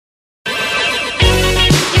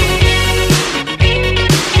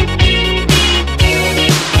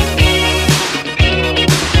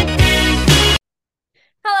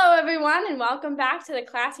welcome back to the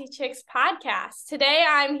Classy Chicks podcast. Today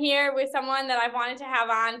I'm here with someone that I've wanted to have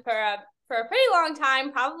on for a pretty long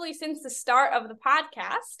time, probably since the start of the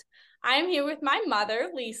podcast. I'm here with my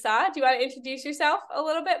mother, Lisa. Do you want to introduce yourself a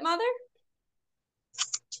little bit, Mother?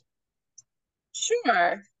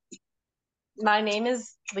 Sure. My name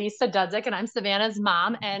is Lisa Dudzik, and I'm Savannah's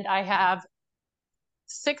mom, and I have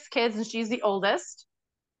 6 kids, and she's the oldest.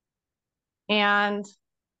 And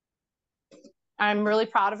I'm really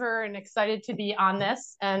proud of her and excited to be on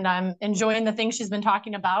this, and I'm enjoying the things she's been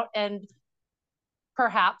talking about, and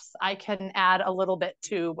perhaps I can add a little bit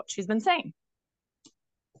to what she's been saying.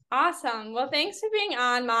 Awesome. Well, thanks for being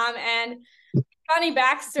on, Mom. And funny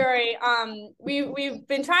backstory, we've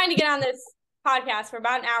been trying to get on this podcast for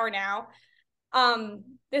about an hour now.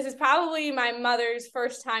 This is probably my mother's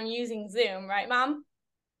first time using Zoom, right, Mom?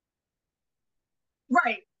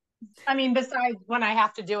 Right. I mean, besides when I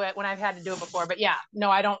have to do it, when I've had to do it before, but yeah,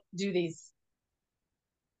 no, I don't do these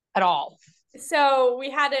at all. So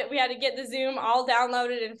we had to get the Zoom all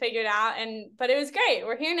downloaded and figured out, but it was great.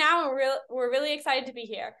 We're here now, and we're really excited to be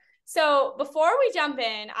here. So before we jump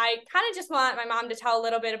in, I kind of just want my mom to tell a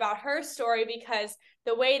little bit about her story, because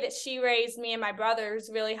the way that she raised me and my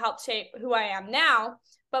brothers really helped shape who I am now.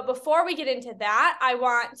 But before we get into that, I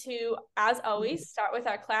want to, as always, start with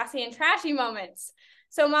our classy and trashy moments.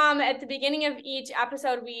 So, Mom, at the beginning of each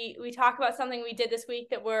episode, we talk about something we did this week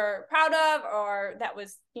that we're proud of, or that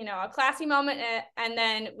was, a classy moment, and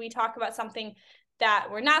then we talk about something that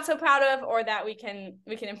we're not so proud of, or that we can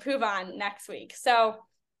improve on next week. So,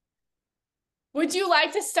 would you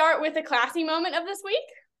like to start with a classy moment of this week?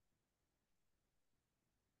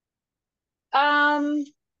 Well,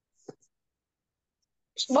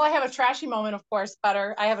 I have a trashy moment, of course,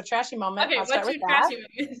 better. I have a trashy moment. Okay, what's your trashy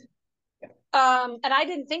moment? And I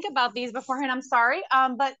didn't think about these beforehand. I'm sorry.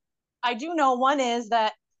 But I do know one is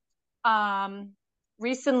that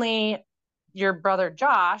recently your brother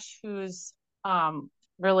Josh, who's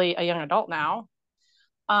really a young adult now,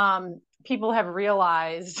 people have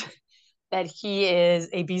realized that he is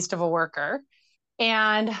a beast of a worker.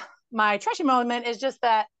 And my trashy moment is just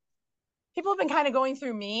that people have been kind of going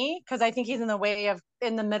through me, because I think he's in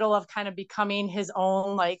the middle of kind of becoming his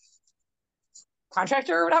own like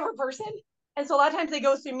contractor or whatever person. And so a lot of times they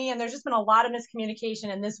go through me, and there's just been a lot of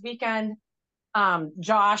miscommunication. And this weekend,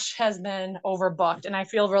 Josh has been overbooked, and I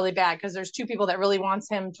feel really bad because there's 2 people that really wants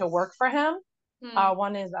him to work for him.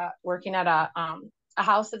 One is working at a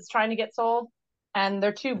house that's trying to get sold, and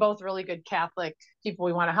they're both really good Catholic people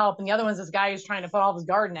we want to help. And the other one's this guy who's trying to put all of his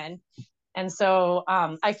garden in. And so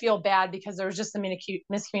I feel bad because there was just some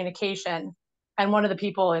miscommunication, and one of the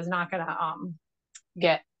people is not going to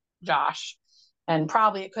get Josh. And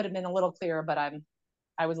probably it could have been a little clearer, but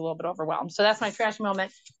I was a little bit overwhelmed. So that's my trashy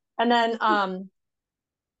moment. And then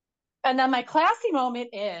my classy moment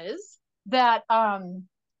is that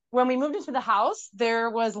when we moved into the house, there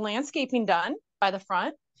was landscaping done by the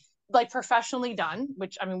front, like professionally done,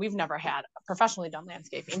 which, I mean, we've never had professionally done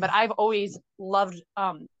landscaping, but I've always loved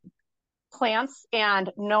plants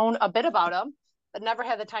and known a bit about them, but never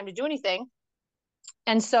had the time to do anything.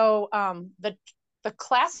 And so the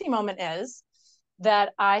classy moment is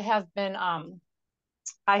that I have been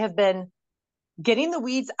getting the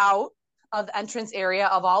weeds out of the entrance area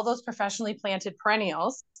of all those professionally planted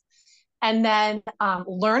perennials, and then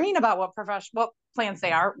learning about what plants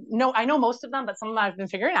they are. No, I know most of them, but some of them I've been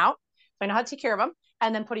figuring out. So I know how to take care of them,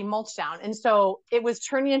 and then putting mulch down. And so it was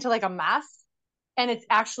turning into like a mess. And it's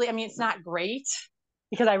actually, I mean, it's not great,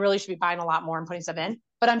 because I really should be buying a lot more and putting stuff in,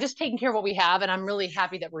 but I'm just taking care of what we have. And I'm really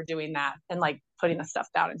happy that we're doing that, and like putting the stuff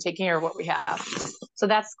down and taking care of what we have. So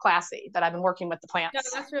that's classy, that I've been working with the plants. No,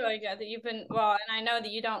 that's really good that you've been, well, and I know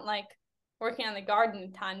that you don't like working on the garden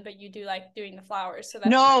a ton, but you do like doing the flowers. So that's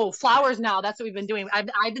no flowers now. That's what we've been doing.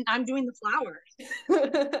 I'm doing the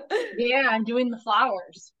flowers. Yeah, I'm doing the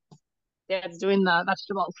flowers. Dad's doing the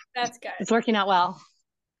vegetables. That's good. It's working out well.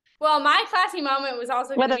 Well, my classy moment was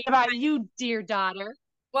also what about you, dear daughter?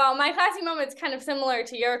 Well, my classy moment is kind of similar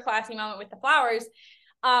to your classy moment with the flowers.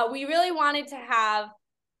 We really wanted to have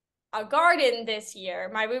a garden this year,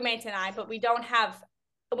 my roommates and I, but we don't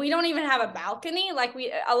even have a balcony. Like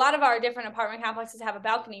a lot of our different apartment complexes have a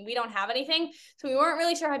balcony. We don't have anything. So we weren't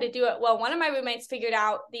really sure how to do it. Well, one of my roommates figured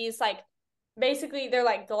out these, like, basically they're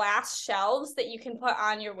like glass shelves that you can put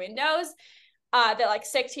on your windows that like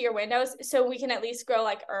stick to your windows, so we can at least grow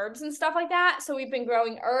like herbs and stuff like that. So we've been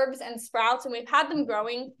growing herbs and sprouts, and we've had them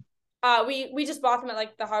growing. We just bought them at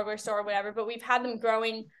like the hardware store or whatever, but we've had them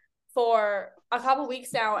growing for a couple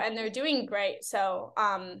weeks now, and they're doing great. So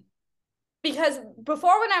because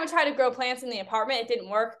before when I would try to grow plants in the apartment, it didn't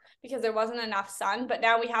work because there wasn't enough sun. But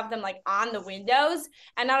now we have them like on the windows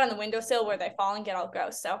and not on the windowsill where they fall and get all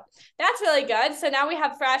gross. So that's really good. So now we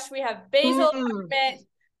have fresh, we have basil, mint,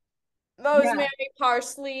 rosemary,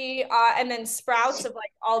 parsley, and then sprouts of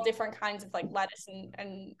like all different kinds of like lettuce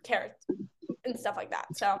and carrots and stuff like that.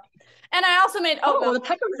 So, and I also made oat milk. The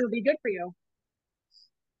peppermint would be good for you.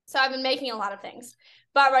 So I've been making a lot of things.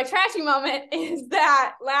 But my trashy moment is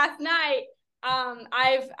that last night,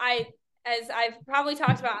 as I've probably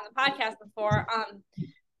talked about on the podcast before,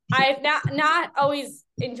 I've not always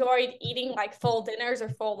enjoyed eating like full dinners or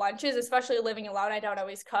full lunches, especially living alone. I don't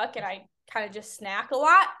always cook and I kind of just snack a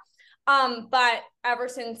lot. But ever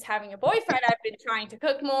since having a boyfriend, I've been trying to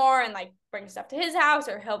cook more and like bring stuff to his house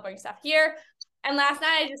or he'll bring stuff here. And last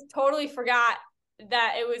night I just totally forgot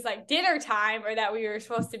that it was like dinner time or that we were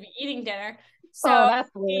supposed to be eating dinner. So that's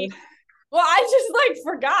weird. Well, I just like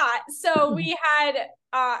forgot. So we had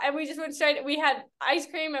and we just went straight, we had ice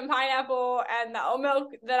cream and pineapple and the oat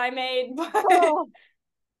milk that I made. But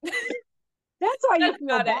that's why you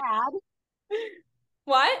feel bad.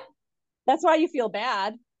 What? That's why you feel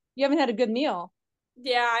bad. You haven't had a good meal.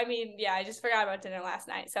 Yeah, I mean, yeah, I just forgot about dinner last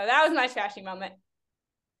night. So that was my trashy moment.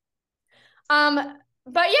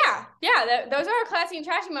 But yeah, those are our classy and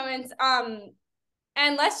trashy moments.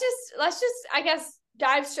 And let's just I guess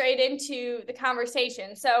dive straight into the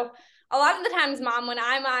conversation. So a lot of the times, Mom, when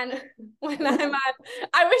I'm on,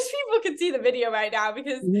 I wish people could see the video right now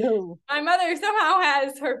because my mother somehow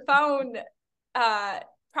has her phone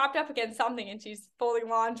propped up against something and she's folding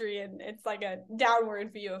laundry and it's like a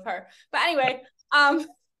downward view of her. But anyway, on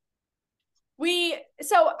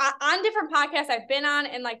different podcasts I've been on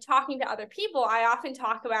and like talking to other people, I often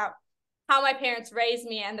talk about how my parents raised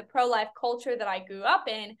me and the pro-life culture that I grew up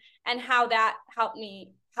in and how that helped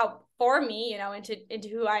form me, you know, into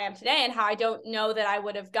who I am today, and how I don't know that I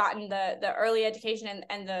would have gotten the early education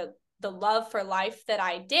and the love for life that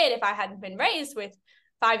I did if I hadn't been raised with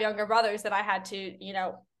 5 younger brothers that I had to, you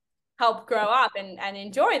know, help grow up and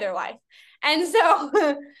enjoy their life. And so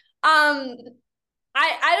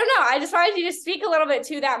I don't know. I just wanted you to speak a little bit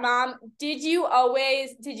to that, Mom. Did you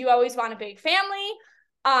always want a big family?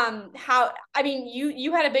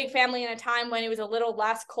 You had a big family in a time when it was a little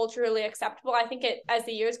less culturally acceptable. I think as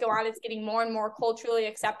the years go on, it's getting more and more culturally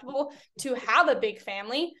acceptable to have a big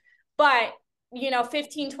family. But, you know,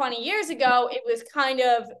 15, 20 years ago, it was kind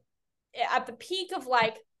of at the peak of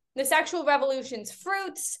like the sexual revolution's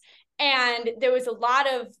fruits. And there was a lot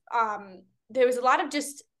of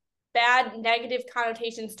just bad negative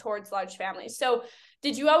connotations towards large families. So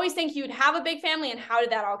did you always think you'd have a big family, and how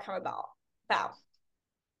did that all come about?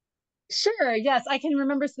 Sure. Yes. I can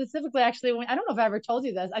remember specifically, actually, I don't know if I ever told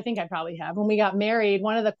you this. I think I probably have. When we got married,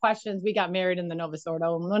 one of the questions, we got married in the Novus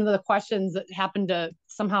Ordo, and one of the questions that happened to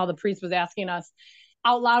somehow the priest was asking us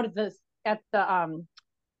out loud at the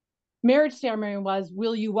marriage ceremony was,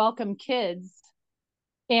 will you welcome kids?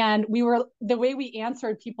 And the way we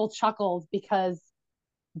answered, people chuckled because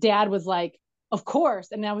Dad was like, of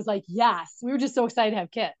course. And I was like, yes. We were just so excited to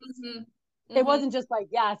have kids. Mm-hmm. Mm-hmm. It wasn't just like,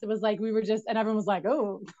 yes. It was like, we were just, and everyone was like,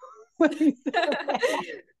 oh.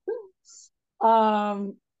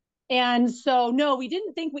 And so no, we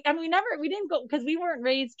didn't think we didn't go because we weren't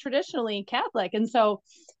raised traditionally Catholic, and so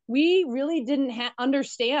we really didn't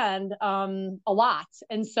understand a lot.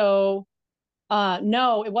 And so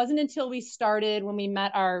no, it wasn't until we started, when we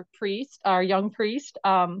met our young priest,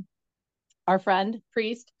 our friend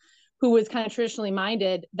priest, who was kind of traditionally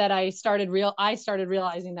minded, that I started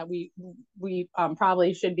realizing that we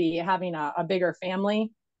probably should be having a bigger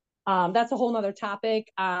family. That's a whole nother topic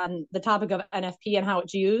on the topic of NFP and how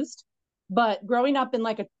it's used. But growing up in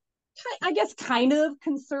like I guess kind of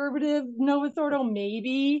conservative Novus Ordo,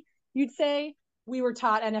 maybe you'd say, we were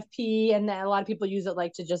taught NFP, and then a lot of people use it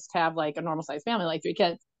like to just have like a normal sized family, like 3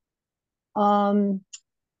 kids. But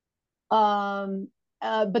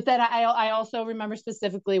then I also remember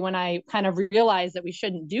specifically when I kind of realized that we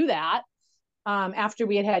shouldn't do that. After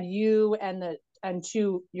we had you and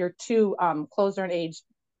your two closer in age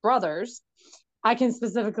brothers, I can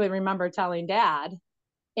specifically remember telling Dad,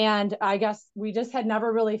 and I guess we just had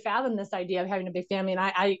never really fathomed this idea of having a big family. And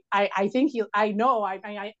I think I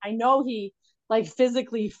know he like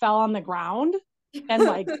physically fell on the ground and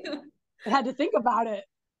like had to think about it.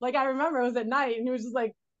 Like I remember it was at night and he was just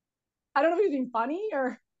like, I don't know if he was being funny,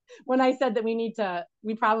 or when I said that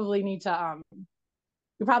we probably need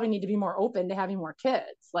to be more open to having more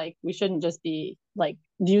kids. Like we shouldn't just be like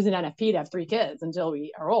using NFP to have 3 kids until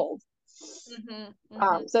we are old. Mm-hmm,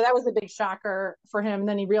 mm-hmm. So that was a big shocker for him. And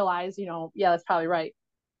then he realized, yeah, that's probably right.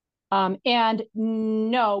 And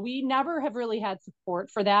no, we never have really had support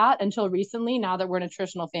for that until recently, now that we're in a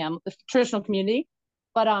traditional community.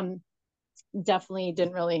 But definitely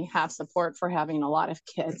didn't really have support for having a lot of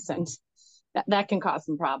kids, and that can cause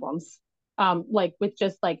some problems. Like with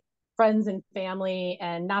just like friends and family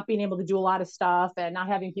and not being able to do a lot of stuff and not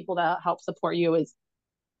having people to help support you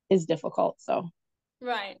is difficult. So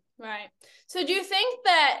Right, right. So do you think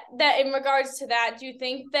that in regards to that, do you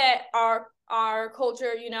think that our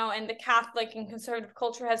culture, you know, and the Catholic and conservative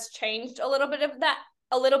culture has changed a little bit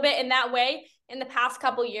in that way in the past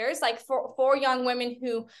couple years? Like for young women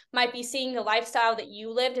who might be seeing the lifestyle that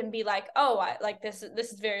you lived and be like, oh, I like this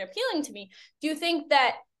is very appealing to me. Do you think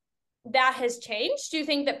that has changed? Do you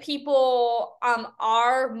think that people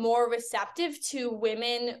are more receptive to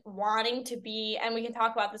women wanting to be, and we can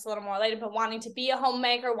talk about this a little more later, but wanting to be a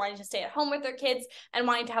homemaker, wanting to stay at home with their kids, and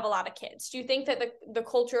wanting to have a lot of kids? Do you think that the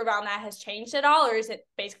culture around that has changed at all, or is it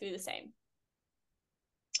basically the same?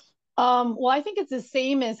 well, I think it's the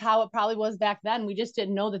same as how it probably was back then. We just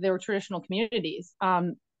didn't know that there were traditional communities.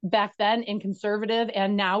 Back then in conservative,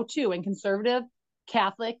 and now too in conservative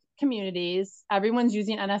Catholic communities, everyone's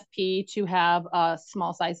using NFP to have a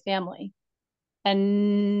small size family.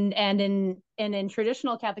 And in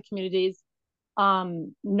traditional Catholic communities,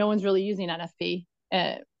 no one's really using NFP.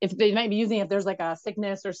 If they might be using it if there's like a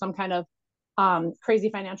sickness or some kind of crazy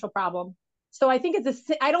financial problem. So I think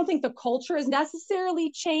I don't think the culture has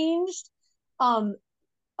necessarily changed. Um,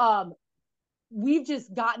 um, we've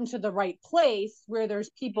just gotten to the right place where there's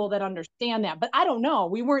people that understand that. But I don't know.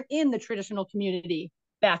 We weren't in the traditional community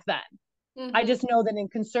back then. Mm-hmm. I just know that in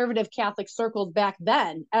conservative Catholic circles back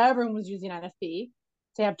then, everyone was using NFP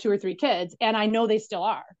to have 2 or 3 kids. And I know they still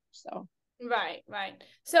are. So. Right, right.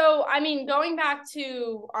 So, I mean, going back to,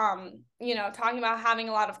 you know, talking about having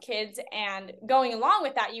a lot of kids and going along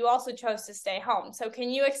with that, you also chose to stay home. So can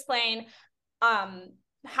you explain,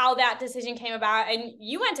 how that decision came about? And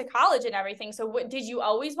you went to college and everything. So did you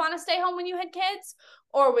always want to stay home when you had kids,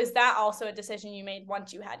 or was that also a decision you made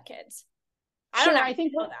once you had kids? I don't know. I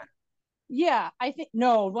think that. Yeah, I think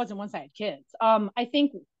no, it wasn't once I had kids. I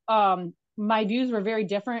think my views were very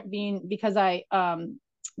different because I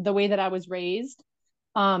the way that I was raised.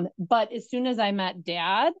 But as soon as I met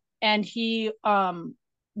Dad, and he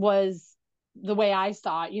was the way I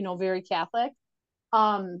saw it, you know, very Catholic.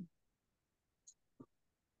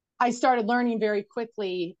 I started learning very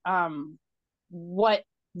quickly what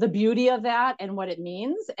the beauty of that and what it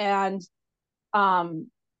means. And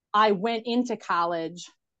I went into college,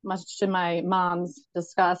 much to my mom's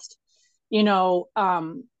disgust, you know,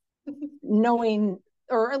 knowing,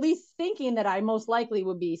 or at least thinking, that I most likely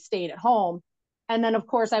would be staying at home. And then, of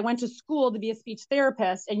course, I went to school to be a speech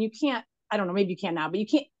therapist. And you can't, I don't know, maybe you can now, but you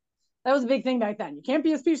can't, that was a big thing back then. You can't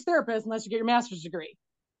be a speech therapist unless you get your master's degree.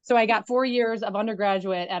 So I got 4 years of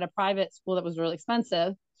undergraduate at a private school that was really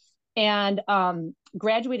expensive, and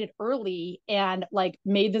graduated early, and like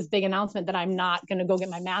made this big announcement that I'm not going to go get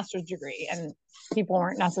my master's degree. And people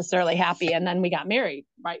weren't necessarily happy. And then we got married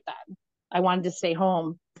right then. I wanted to stay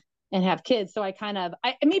home and have kids. So I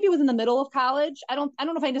maybe it was in the middle of college. I don't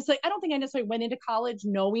know if I don't think I necessarily went into college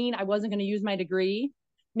knowing I wasn't going to use my degree.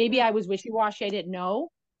 Maybe I was wishy-washy. I didn't know.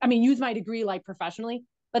 I mean, use my degree like professionally.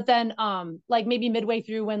 But then like maybe midway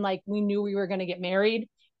through, when like we knew we were going to get married,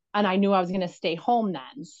 and I knew I was going to stay home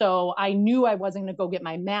then. So I knew I wasn't going to go get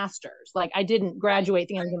my master's. Like I didn't graduate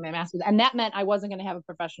thinking I was going to get my master's. And that meant I wasn't going to have a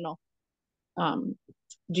professional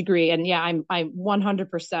degree. And yeah, I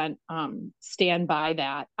 100% stand by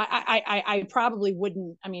that. I probably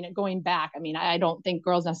wouldn't, I mean, going back, I mean, I don't think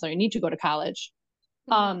girls necessarily need to go to college.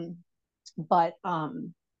 But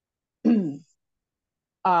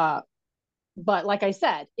but like I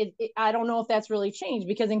said, I don't know if that's really changed,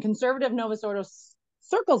 because in conservative Novus Ordo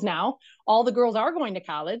circles now, all the girls are going to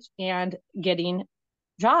college and getting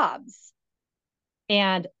jobs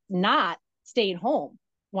and not staying home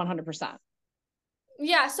 100%.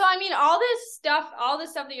 Yeah, so I mean, all this stuff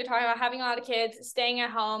that you're talking about, having a lot of kids, staying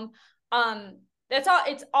at home,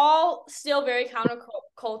 it's all still very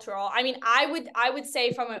countercultural. I mean, I would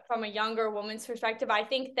say from a younger woman's perspective, I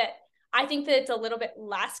think that it's a little bit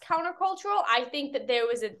less countercultural. I think that there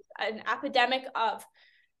was an epidemic of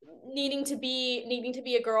needing to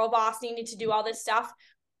be a girl boss, needing to do all this stuff,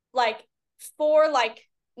 like for like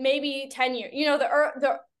maybe 10 years. You know,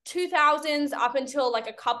 the 2000s up until like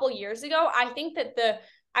a couple years ago. I think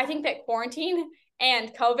that quarantine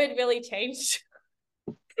and COVID really changed.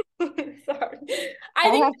 Sorry.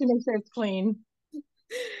 I'll have to make sure it's clean.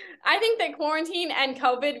 I think that quarantine and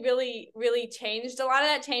COVID really, really changed a lot of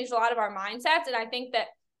that, changed a lot of our mindsets. And I think that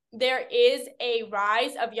there is a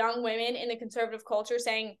rise of young women in the conservative culture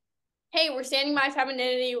saying, hey, we're standing by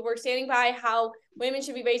femininity, we're standing by how women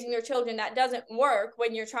should be raising their children. That doesn't work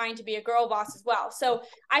when you're trying to be a girl boss as well. So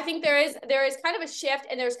I think there is kind of a shift,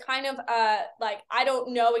 and there's kind of like, I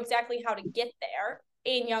don't know exactly how to get there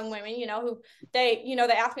in young women, who they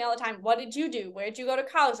ask me all the time, what did you do? Where did you go to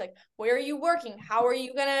college? Like, where are you working? How are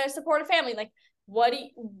you gonna support a family? Like, what do you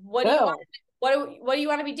want? Oh, What do you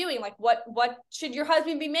want to be doing? Like, what should your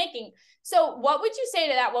husband be making? So what would you say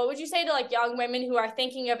to that? What would you say to like young women who are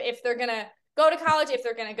thinking of if they're going to go to college, if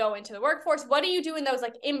they're going to go into the workforce? What do you do in those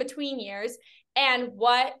like in between years? And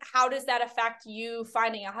how does that affect you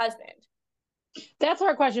finding a husband? that's a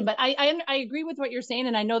hard question, but I agree with what you're saying,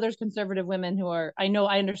 and I know there's conservative women who are. I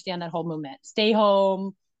understand that whole movement. Stay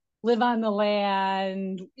home, live on the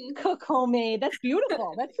land, cook homemade. That's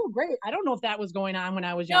beautiful. That's so great. I don't know if that was going on when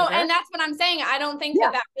I was No, younger. and that's what I'm saying. I don't think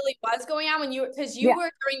Yeah, that really was going on because you yeah,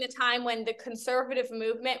 were during the time when the conservative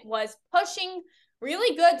movement was pushing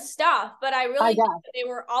really good stuff, but I I really think guess. that they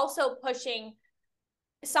were also pushing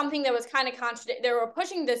something that was kind of contradictory. They were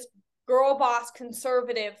pushing this girl boss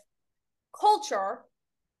conservative culture,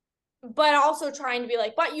 but also trying to be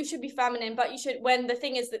like, but you should be feminine, but you should, when the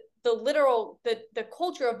thing is that the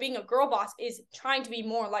culture of being a girl boss is trying to be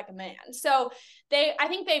more like a man. So I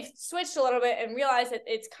think they've switched a little bit and realized that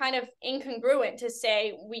it's kind of incongruent to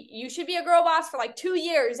say you should be a girl boss for like 2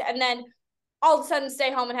 years and then all of a sudden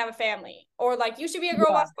stay home and have a family, or like you should be a girl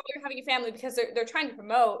Yeah. boss while you're having a family, because they're trying to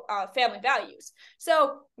promote family values.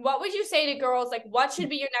 So what would you say to girls, like what should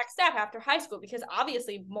be your next step after high school? Because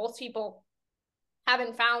obviously most people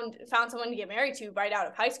haven't found someone to get married to right out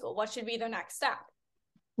of high school. What should be their next step?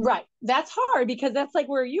 Right. That's hard because that's like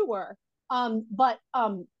where you were. But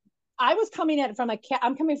I was coming at it from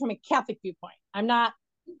I'm coming from a Catholic viewpoint. I'm not.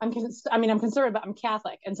 I'm conservative, but I'm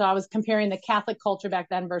Catholic, and so I was comparing the Catholic culture back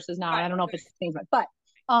then versus now. And Right. I don't know if it's changed, but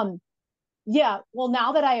yeah. Well,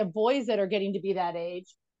 now that I have boys that are getting to be that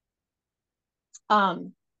age,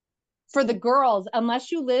 um, for the girls, unless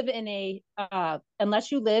you live in a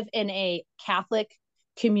Catholic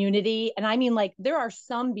community, and I mean like there are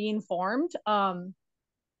some being formed. Can't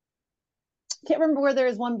remember where there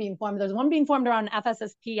is one being formed. There's one being formed around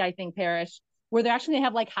FSSP, I think, parish, where they actually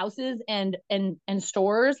have like houses and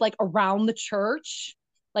stores like around the church,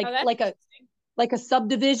 Oh, like that's like a like a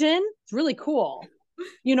subdivision. It's really cool.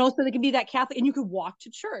 So they could be that Catholic, and you could walk to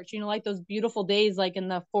church, like those beautiful days like in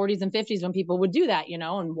the 40s and 50s when people would do that,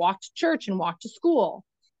 and walk to church and walk to school.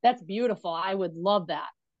 That's beautiful. I would love that.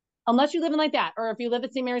 Unless you live in like that, or if you live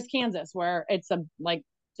in St. Mary's, Kansas, where it's a like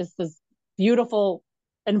just this beautiful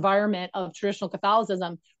environment of traditional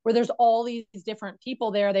Catholicism, where there's all these different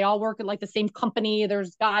people there. They all work at like the same company.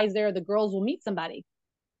 There's guys there. The girls will meet somebody.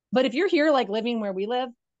 But if you're here, like living where we live,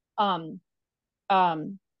 um,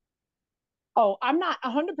 um, oh, I'm not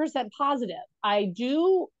 100% positive. I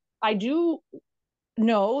do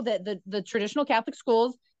know that the traditional Catholic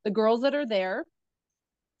schools, the girls that are there,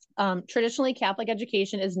 traditionally Catholic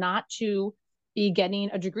education is not to be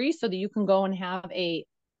getting a degree so that you can go and have a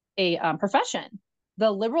profession. The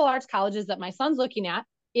liberal arts colleges that my son's looking at,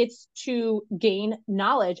 it's to gain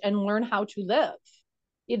knowledge and learn how to live.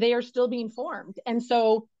 They are still being formed, and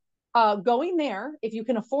so going there, if you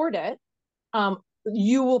can afford it,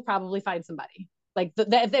 you will probably find somebody. Like if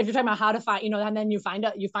you're talking about how to find, and then you find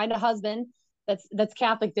a husband that's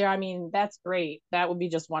Catholic there. I mean, that's great. That would be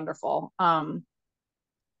just wonderful. So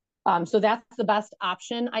that's the best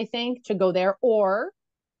option, I think, to go there. Or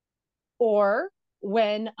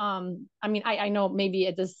when I mean, I know maybe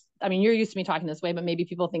it just, I mean, you're used to me talking this way, but maybe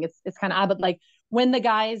people think it's kind of odd, but like when the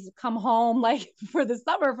guys come home like for the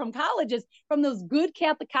summer from colleges, from those good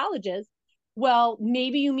Catholic colleges, well,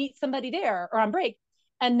 maybe you meet somebody there or on break,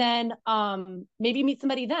 and then maybe you meet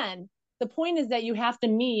somebody then. The point is that you have to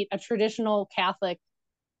meet a traditional Catholic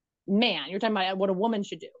man. You're talking about what a woman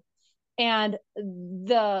should do. And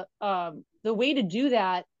the way to do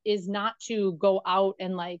that is not to go out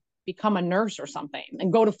and like become a nurse or something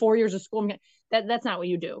and go to 4 years of school. That's not what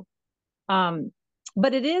you do. Um,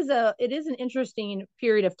 but it is an interesting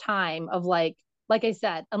period of time of like I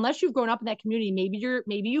said, unless you've grown up in that community,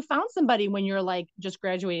 maybe you found somebody when you're like just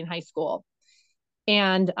graduating high school.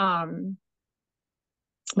 And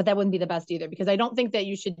but that wouldn't be the best either, because I don't think that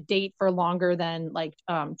you should date for longer than like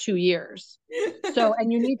 2 years. So,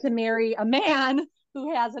 and you need to marry a man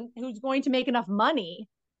who's going to make enough money.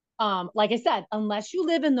 Like I said, unless you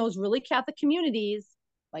live in those really Catholic communities,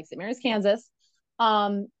 like St. Mary's, Kansas,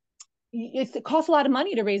 it costs a lot of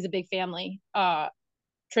money to raise a big family.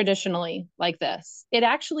 Traditionally, like this, it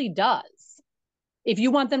actually does. If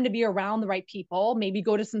you want them to be around the right people, maybe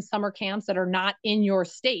go to some summer camps that are not in your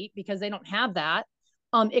state because they don't have that.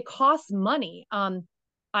 It costs money.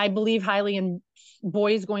 I believe highly in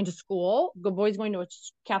boys going to school, boys going to a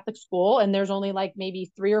Catholic school, and there's only like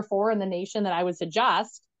maybe 3 or 4 in the nation that I would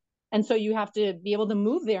suggest. And so you have to be able to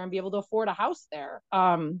move there and be able to afford a house there.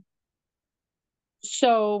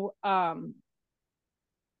 So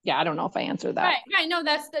yeah, I don't know if I answered that. Right. No,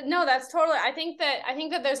 that's totally. I think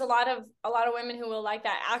that there's a lot of women who will like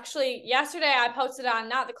that. Actually, yesterday I posted on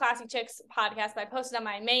not the Classy Chicks podcast, but I posted on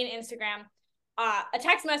my main Instagram a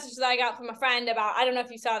text message that I got from a friend about, I don't know if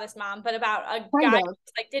you saw this, Mom, but about a guy who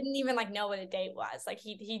like didn't even like know what a date was. Like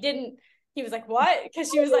he didn't. He was like, "What?" Because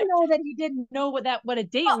she was like, know that he didn't know what a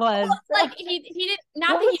date was. like he did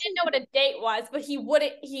not that he didn't know what a date was, but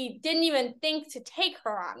he didn't even think to take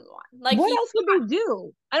her on one. Like what else would they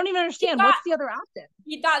do? I don't even understand. What's the other option?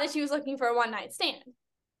 He thought that she was looking for a one night stand.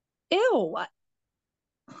 Ew.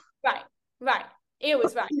 Right. It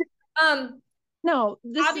was right. No,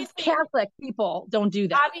 this is Catholic. People don't do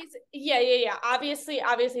that. Yeah. Obviously,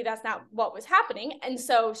 that's not what was happening, and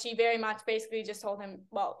so she very much basically just told him,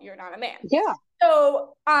 "Well, you're not a man." Yeah.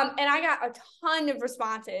 So, and I got a ton of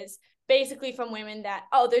responses, basically from women that,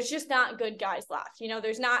 "Oh, there's just not good guys left.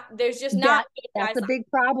 There's just not good guys left." That's a big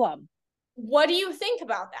problem. What do you think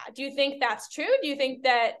about that? Do you think that's true? Do you think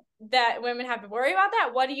that women have to worry about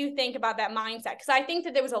that? What do you think about that mindset? Because I think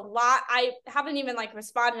that there was a lot. I haven't even like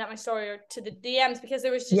responded at my story or to the DMs because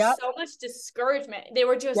there was just so much discouragement. They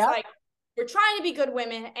were just like, we're trying to be good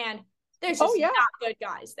women and there's just not good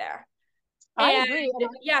guys there. I agree.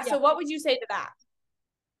 So what would you say to that?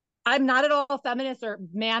 I'm not at all feminist or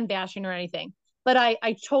man bashing or anything, but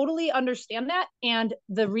I totally understand that. And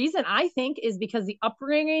the reason I think is because the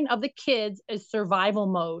upbringing of the kids is survival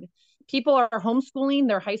mode. People are homeschooling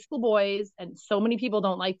their high school boys, and so many people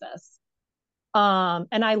don't like this.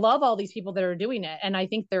 And I love all these people that are doing it, and I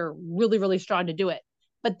think they're really, really strong to do it.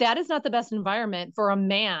 But that is not the best environment for a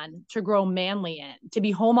man to grow manly in, to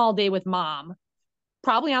be home all day with mom,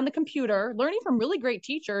 probably on the computer, learning from really great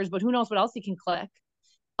teachers, but who knows what else he can click.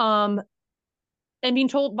 And being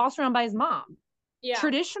told, bossed around by his mom. Yeah.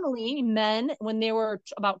 Traditionally, men, when they were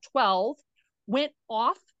about 12, went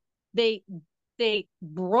off. They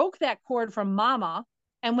broke that cord from mama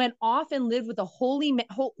and went off and lived with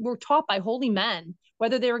were taught by holy men,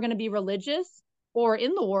 whether they were going to be religious or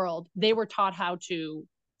in the world. They were taught how to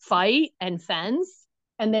fight and fence,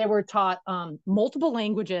 and they were taught multiple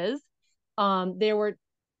languages. You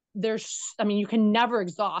can never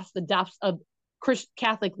exhaust the depths of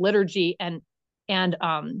Catholic liturgy and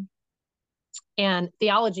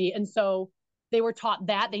theology. And so they were taught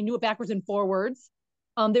that. They knew it backwards and forwards.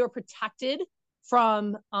 They were protected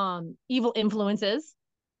from evil influences.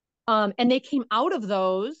 And they came out of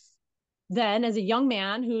those then as a young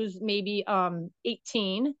man who's maybe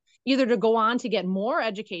 18, either to go on to get more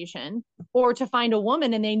education or to find a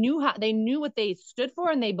woman. And they knew what they stood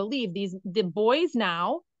for, and they believed the boys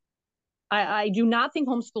now. I do not think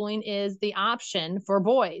homeschooling is the option for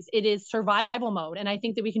boys. It is survival mode. And I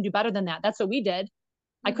think that we can do better than that. That's what we did.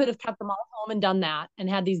 Mm-hmm. I could have kept them all home and done that and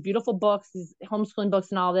had these beautiful books, these homeschooling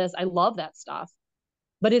books and all this. I love that stuff.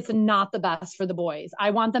 But it's not the best for the boys.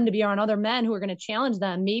 I want them to be around other men who are going to challenge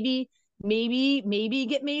them. Maybe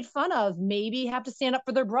get made fun of. Maybe have to stand up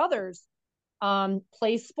for their brothers.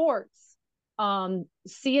 Play sports.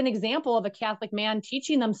 See an example of a Catholic man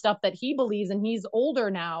teaching them stuff that he believes, and he's older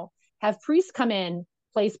now. Have priests come in,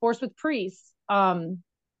 play sports with priests.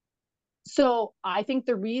 So I think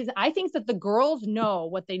that the girls know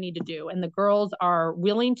what they need to do, and the girls are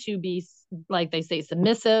willing to be, like they say,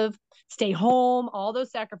 submissive, stay home, all those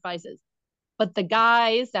sacrifices. But the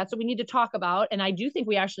guys, that's what we need to talk about. And I do think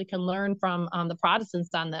we actually can learn from the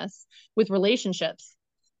Protestants on this with relationships,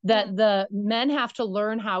 that the men have to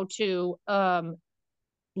learn how to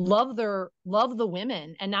love the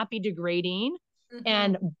women and not be degrading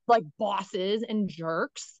and like bosses and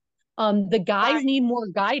jerks. The guys need more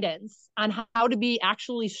guidance on how to be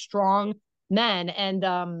actually strong men,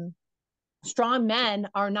 and strong men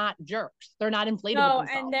are not jerks. They're not inflated. No,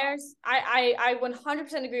 and I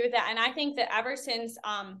 100% agree with that. And I think that ever since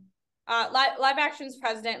Live Action's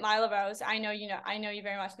president Lila Rose, I know you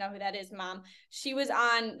very much know who that is, Mom. She was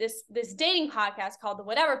on this dating podcast called the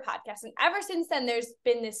Whatever Podcast, and ever since then, there's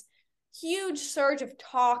been this huge surge of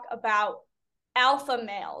talk about alpha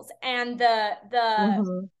males and the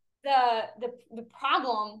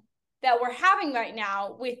problem that we're having right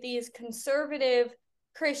now with these conservative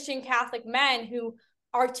Christian Catholic men who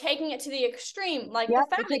are taking it to the extreme, like the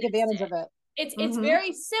feminists take advantage of it. It's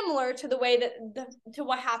very similar to the way that to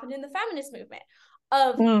what happened in the feminist movement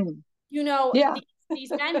of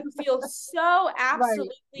these men who feel so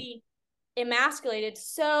absolutely emasculated,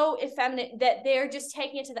 so effeminate, that they're just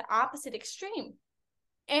taking it to the opposite extreme.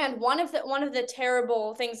 And one of the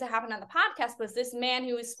terrible things that happened on the podcast was this man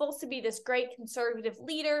who was supposed to be this great conservative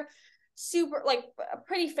leader, super like a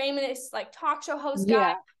pretty famous like talk show host guy.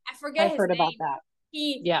 Yeah, I forget I've his heard about name. that.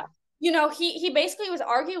 He, Yeah. he basically was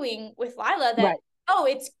arguing with Lila that, Right. oh,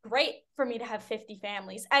 it's great for me to have 50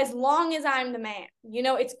 families as long as I'm the man.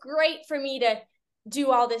 It's great for me to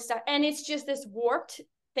do all this stuff. And it's just this warped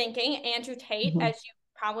thinking. Andrew Tate, Mm-hmm. as you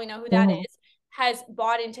probably know who that Mm-hmm. is, has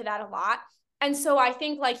bought into that a lot. And so I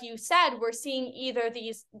think, like you said, we're seeing either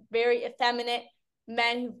these very effeminate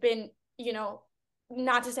men who've been,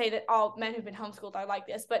 not to say that all men who've been homeschooled are like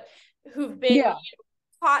this, but who've been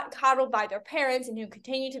coddled by their parents and who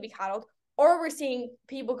continue to be coddled, or we're seeing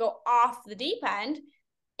people go off the deep end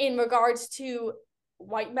in regards to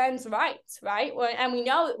white men's rights, right? And we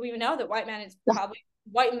know that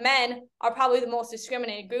white men are probably the most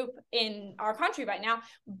discriminated group in our country right now,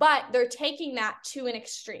 but they're taking that to an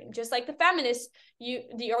extreme. Just like the feminists,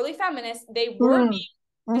 the early feminists, they were being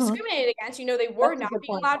discriminated against. They were not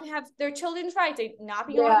being allowed to have their children's rights. They not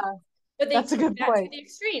being allowed, but they took that to the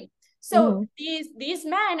extreme. So these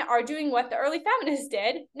men are doing what the early feminists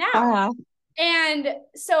did now. And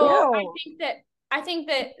so I think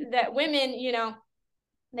that women,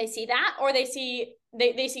 they see that, or they see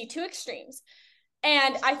two extremes.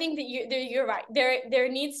 And I think that you're right. There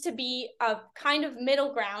needs to be a kind of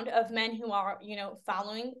middle ground of men who are,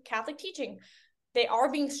 following Catholic teaching. They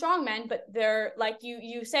are being strong men, but they're, like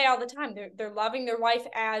you say all the time, they're loving their wife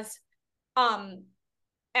as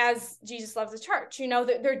Jesus loves the church.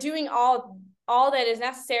 They're doing all that is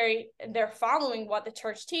necessary. They're following what the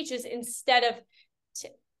church teaches instead of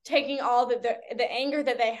taking all the anger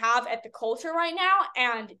that they have at the culture right now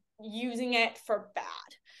and using it for bad.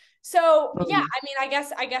 So yeah, I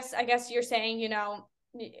guess you're saying,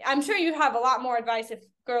 I'm sure you have a lot more advice if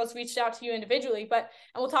girls reached out to you individually, and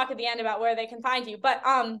we'll talk at the end about where they can find you. But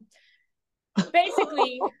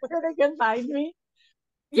basically where they can find me.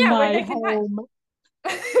 Yeah, my home.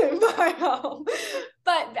 My home.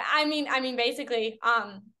 But I mean basically,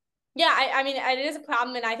 yeah, I mean it is a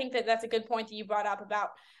problem, and I think that that's a good point that you brought up about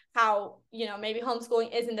how, maybe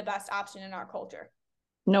homeschooling isn't the best option in our culture.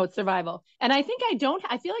 No, it's survival. And I think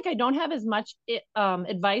I feel like I don't have as much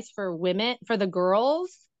advice for women, for the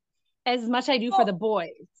girls, as much I do for the boys.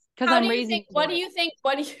 Because I'm raising boys.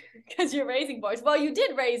 Because you're raising boys. Well, you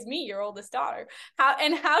did raise me, your oldest daughter. How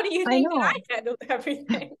do you think that I handled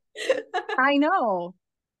everything? I know.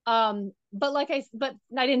 But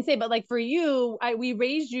I didn't say, but like for you, we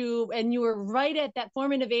raised you and you were right at that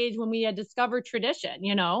formative age when we had discovered tradition,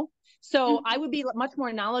 So I would be much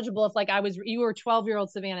more knowledgeable if you were 12-year-old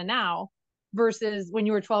Savannah now versus when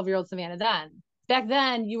you were 12-year-old Savannah then. Back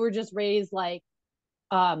then you were just raised like,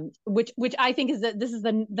 which I think is that this is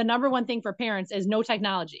the number one thing for parents is no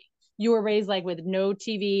technology. You were raised like with no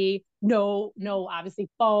TV, no obviously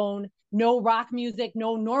phone, no rock music,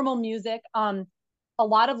 no normal music. A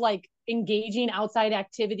lot of like engaging outside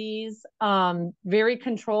activities, very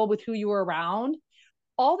controlled with who you were around.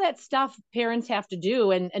 All that stuff parents have to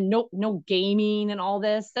do, and no gaming and all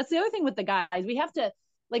this. That's the other thing with the guys. We have to,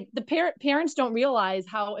 like, the parents don't realize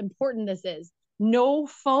how important this is. No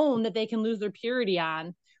phone that they can lose their purity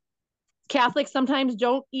on. Catholics sometimes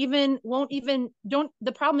won't even.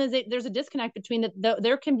 The problem is that there's a disconnect between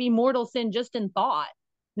there can be mortal sin just in thought,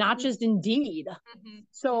 not just in deed.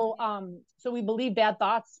 So we believe bad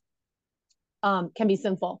thoughts can be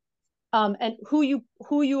sinful. And who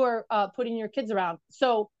you are putting your kids around.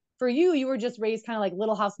 So for you were just raised kind of like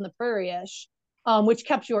Little House on the Prairie-ish, which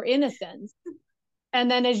kept your innocence. And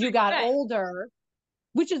then as you got older,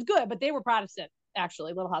 which is good, but they were Protestant,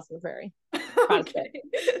 actually, Little House on the Prairie. Protestant.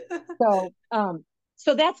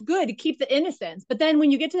 So that's good to keep the innocence. But then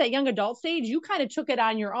when you get to that young adult stage, you kind of took it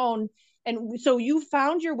on your own. And so you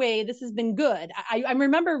found your way. This has been good. I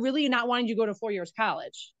remember really not wanting you to go to 4 years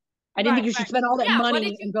college. I didn't think you should spend all that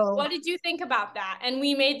money and go. What did you think about that? And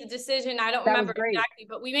we made the decision, I don't remember exactly,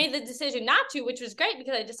 but we made the decision not to, which was great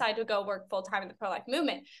because I decided to go work full time in the pro-life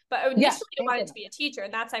movement. But initially I wanted to be a teacher.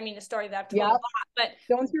 And that's, a story that I've told a lot. But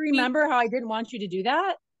don't you remember how I didn't want you to do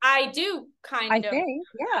that? I do kind of. I think,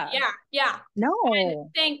 yeah. No. And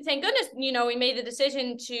thank goodness, we made the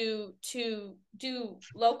decision to do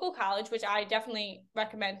local college, which I definitely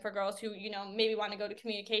recommend for girls who, maybe want to go to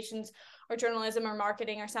communications or journalism or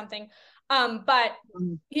marketing or something. But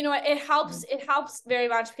it helps very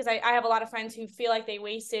much because I have a lot of friends who feel like they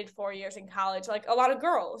wasted 4 years in college, like a lot of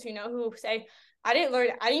girls, who say, I didn't learn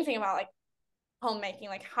anything about like homemaking,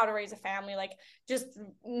 like how to raise a family, like just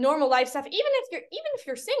normal life stuff. Even if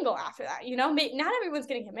you're single after that, not everyone's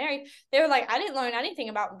gonna get married. They were like, I didn't learn anything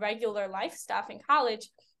about regular life stuff in college.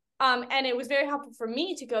 And it was very helpful for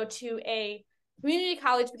me to go to a community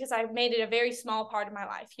college because I made it a very small part of my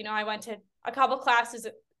life. You know, I went to a couple classes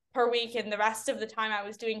per week, and the rest of the time I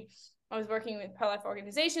was working with pro-life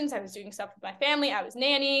organizations. I was doing stuff with my family. I was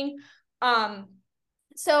nannying.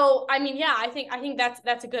 So I mean, yeah, I think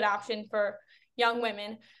that's a good option for young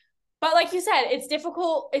women. But like you said, it's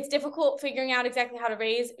difficult figuring out exactly how to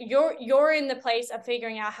raise. You're in the place of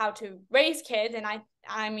figuring out how to raise kids, and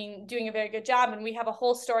I mean, doing a very good job. And we have a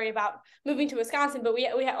whole story about moving to Wisconsin, but we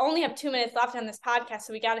only have 2 minutes left on this podcast,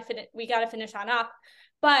 so we gotta finish on up.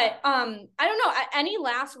 But I don't know, any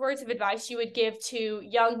last words of advice you would give to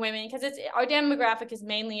young women, because it's our demographic is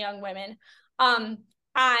mainly young women,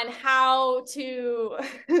 on how to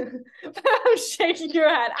I'm shaking your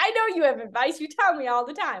head. I know you have advice. You tell me all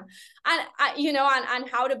the time. And on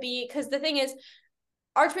how to be, because the thing is,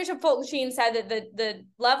 Archbishop Fulton Sheen said that the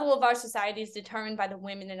level of our society is determined by the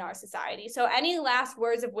women in our society. So any last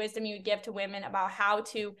words of wisdom you would give to women about how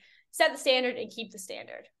to set the standard and keep the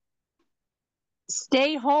standard?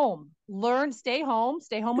 Stay home. Stay home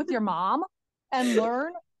with your mom and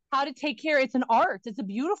learn how to take care. It's an art. It's a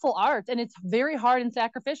beautiful art, and it's very hard and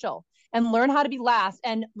sacrificial. And learn how to be last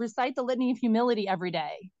and recite the litany of humility every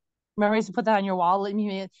day. Remember, I used to put that on your wall. Let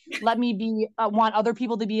me be, want other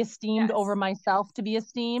people to be esteemed Yes. over myself to be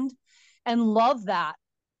esteemed, and love that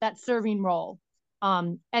serving role.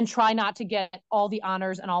 And try not to get all the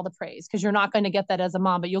honors and all the praise, because you're not going to get that as a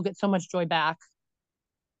mom, but you'll get so much joy back.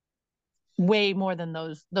 Way more than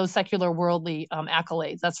those secular worldly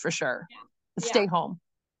accolades. That's for sure. Yeah. Stay home.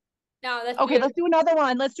 No, that's okay. Beautiful.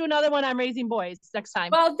 Let's do another one. I'm raising boys next time.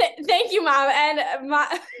 Well, thank you, Mom. And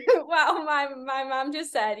my mom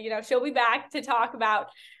just said, she'll be back to talk about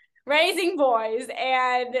raising boys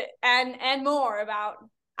and more about.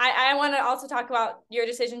 I want to also talk about your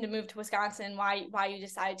decision to move to Wisconsin, why you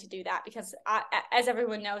decided to do that, because as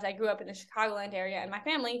everyone knows, I grew up in the Chicagoland area, and my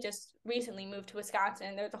family just recently moved to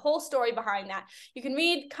Wisconsin. There's a whole story behind that. You can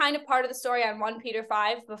read kind of part of the story on 1 Peter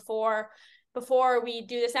 5 before we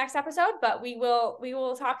do this next episode, but we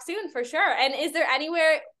will talk soon for sure. And is there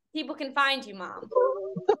anywhere people can find you, Mom?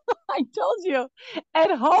 I told you, at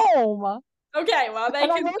home. Okay, well, they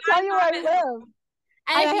can tell you where I live.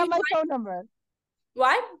 And I have my phone number.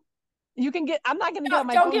 What? You can get. I'm not going to get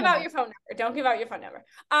my. Don't give out your phone number. Don't give out your phone number.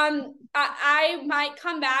 I might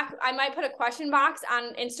come back. I might put a question box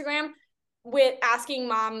on Instagram with asking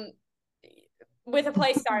Mom, with a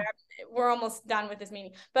place. Sorry, we're almost done with this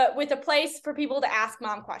meeting, but with a place for people to ask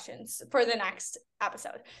Mom questions for the next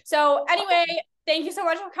episode. So anyway, thank you so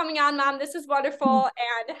much for coming on, Mom. This is wonderful,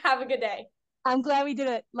 and have a good day. I'm glad we did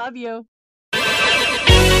it. Love you.